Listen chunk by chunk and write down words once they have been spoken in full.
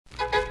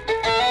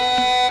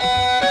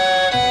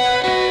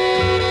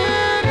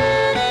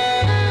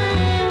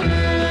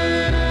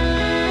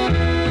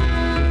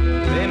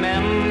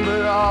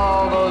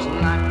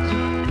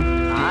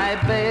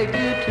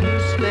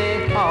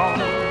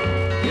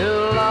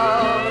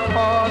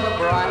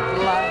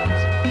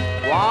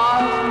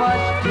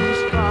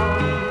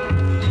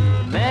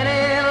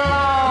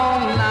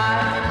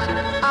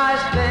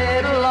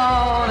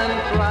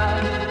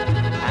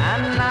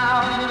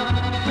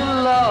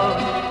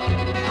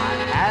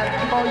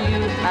for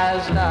you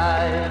has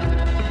died.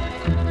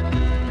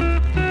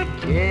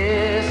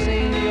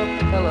 Kissing your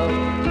pillow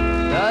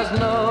does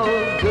no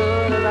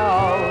good at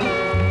all.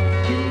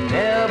 You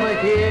never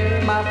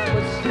hear my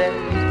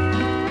footsteps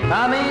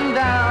coming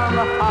down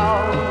the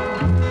hall.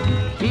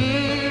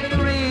 Keep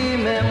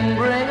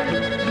remembering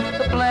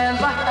the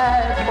plans I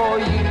had for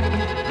you.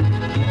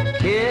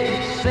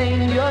 Kissing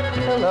your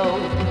pillow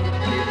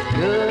is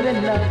good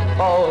enough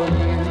for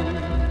you.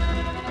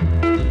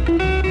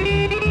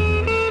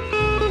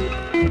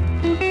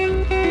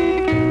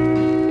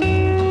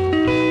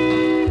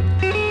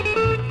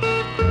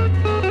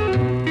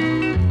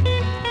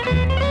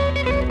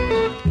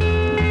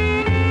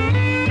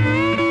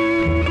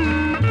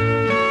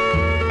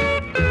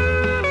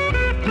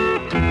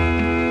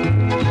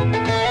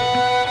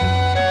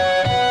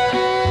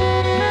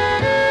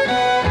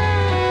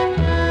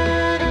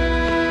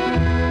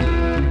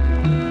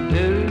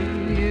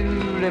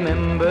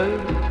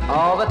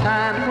 All the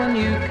times when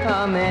you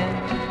come in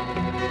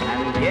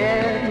and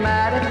get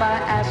mad if I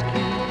ask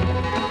you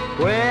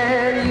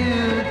where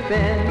you've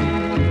been.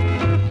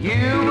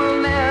 You will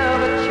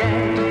never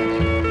change,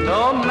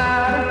 no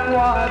matter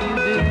what you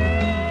do.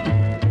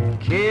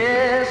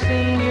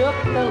 Kissing your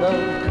pillow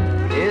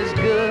is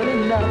good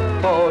enough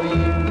for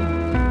you.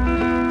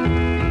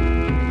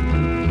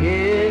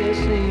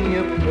 Kissing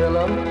your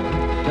pillow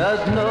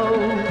does no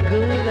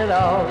good at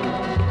all.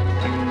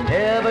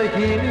 Never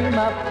hear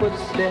my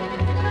footsteps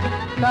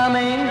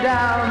coming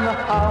down the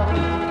hall.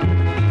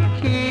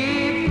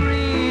 Keep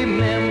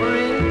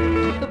remembering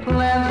the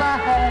plans I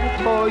had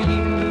for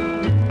you.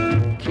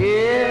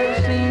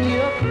 Kissing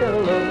your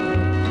pillow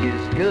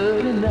is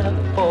good enough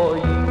for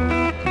you.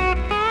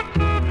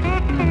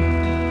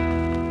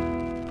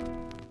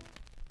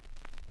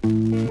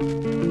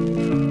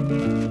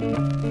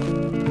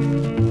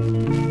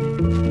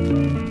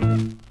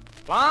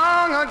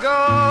 Long ago,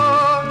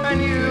 and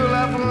you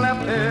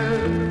left her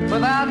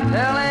without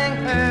telling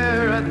her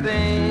a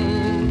thing.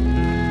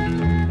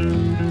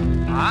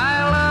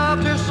 I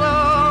loved her so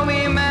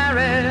we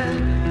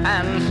married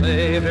and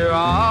saved her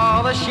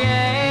all the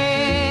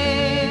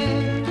shame.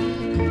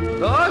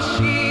 Though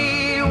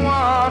she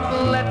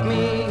won't let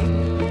me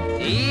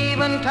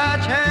even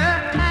touch her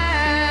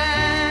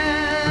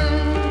hand.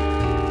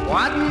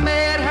 What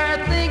made her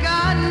think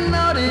I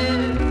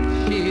noticed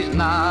she's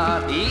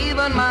not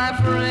even my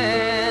friend?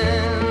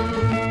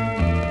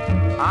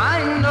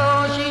 I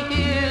know she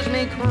hears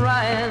me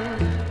crying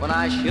when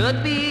I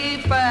should be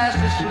fast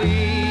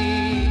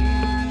asleep.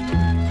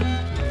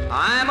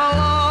 I'm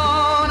alone